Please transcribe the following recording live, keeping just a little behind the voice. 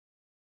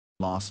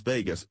Las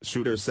Vegas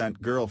shooter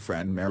sent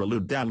girlfriend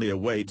Marilou Danley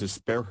away to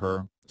spare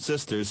her,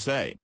 sisters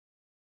say.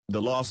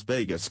 The Las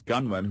Vegas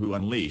gunman who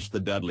unleashed the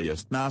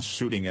deadliest mass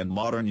shooting in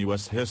modern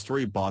U.S.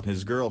 history bought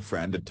his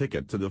girlfriend a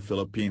ticket to the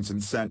Philippines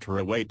and sent her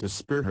away to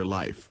spare her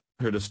life,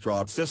 her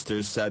distraught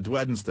sisters said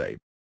Wednesday.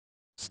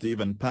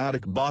 Stephen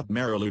Paddock bought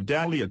Marilou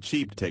Danley a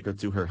cheap ticket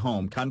to her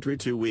home country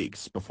 2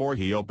 weeks before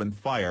he opened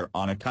fire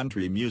on a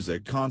country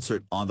music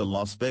concert on the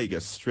Las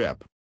Vegas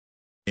Strip.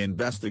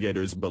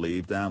 Investigators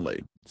believe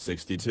Danley,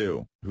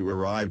 62, who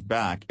arrived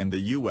back in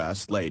the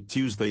U.S. late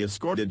Tuesday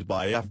escorted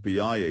by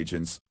FBI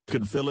agents,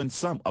 could fill in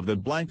some of the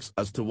blanks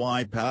as to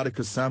why Paddock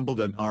assembled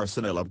an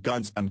arsenal of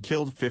guns and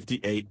killed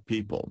 58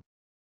 people.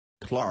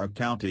 Clark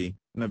County,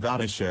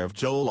 Nevada Sheriff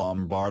Joe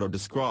Lombardo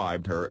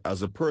described her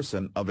as a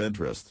person of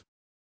interest.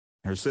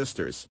 Her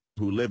sisters,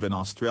 who live in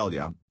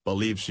Australia,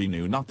 believe she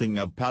knew nothing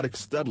of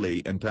Paddock's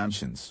deadly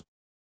intentions.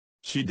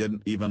 She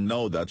didn't even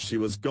know that she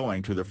was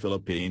going to the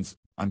Philippines,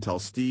 until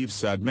Steve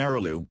said,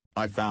 "Marilou,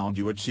 I found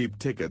you a cheap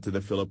ticket to the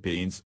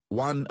Philippines,"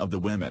 one of the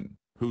women,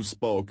 who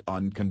spoke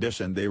on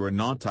condition they were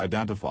not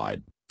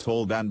identified,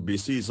 told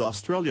NBC's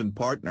Australian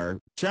partner,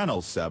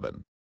 Channel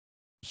 7.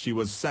 She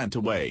was sent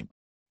away.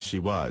 She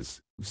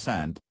was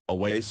sent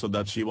away so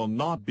that she will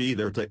not be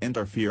there to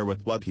interfere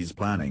with what he's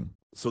planning,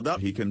 so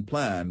that he can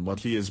plan what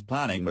he is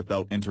planning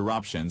without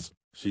interruptions,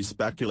 she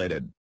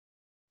speculated.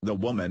 The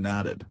woman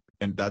added,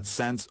 "In that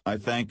sense I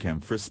thank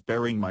him for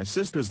sparing my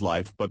sister's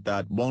life, but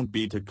that won't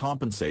be to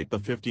compensate the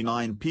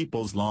 59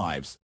 people's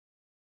lives."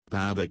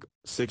 Paddock,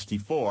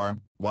 64,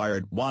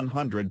 wired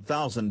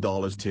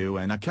 $100,000 to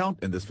an account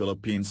in the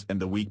Philippines in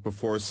the week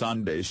before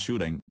Sunday's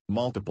shooting,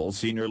 multiple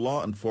senior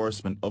law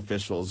enforcement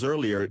officials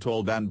earlier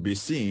told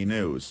NBC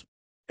News.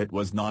 It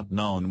was not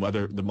known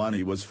whether the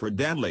money was for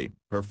Danley,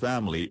 her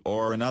family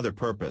or another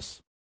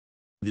purpose.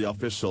 The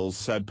officials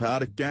said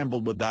Paddock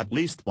gambled with at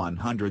least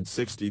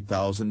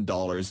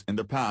 $160,000 in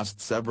the past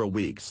several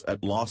weeks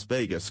at Las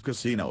Vegas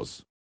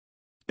casinos.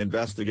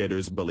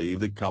 Investigators believe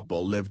the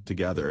couple lived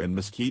together in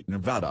Mesquite,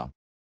 Nevada.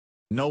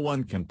 "No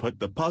one can put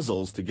the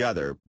puzzles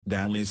together,"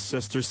 Danley's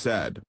sister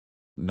said.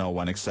 "No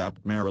one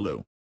except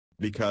Marilou.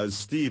 Because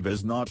Steve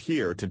is not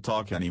here to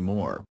talk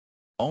anymore.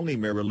 Only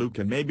Marilou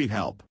can maybe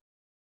help."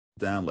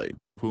 Danley,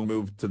 who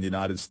moved to the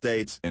United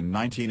States in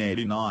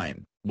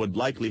 1989, would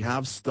likely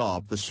have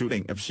stopped the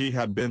shooting if she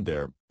had been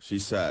there, she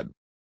said.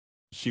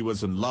 She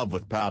was in love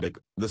with Paddock,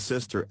 the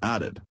sister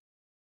added.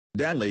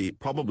 Danley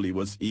probably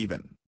was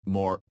even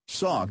more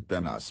shocked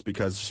than us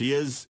because she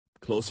is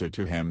closer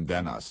to him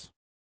than us.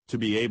 To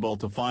be able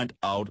to find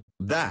out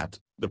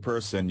that the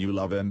person you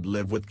love and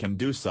live with can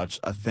do such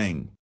a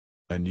thing.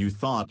 And you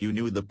thought you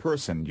knew the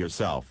person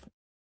yourself.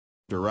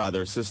 Her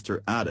other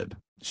sister added,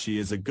 "She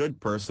is a good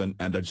person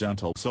and a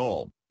gentle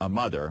soul, a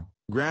mother,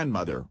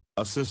 grandmother,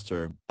 a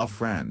sister, a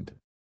friend."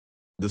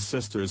 The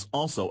sisters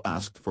also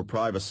asked for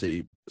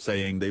privacy,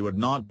 saying they would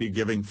not be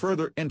giving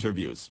further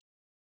interviews.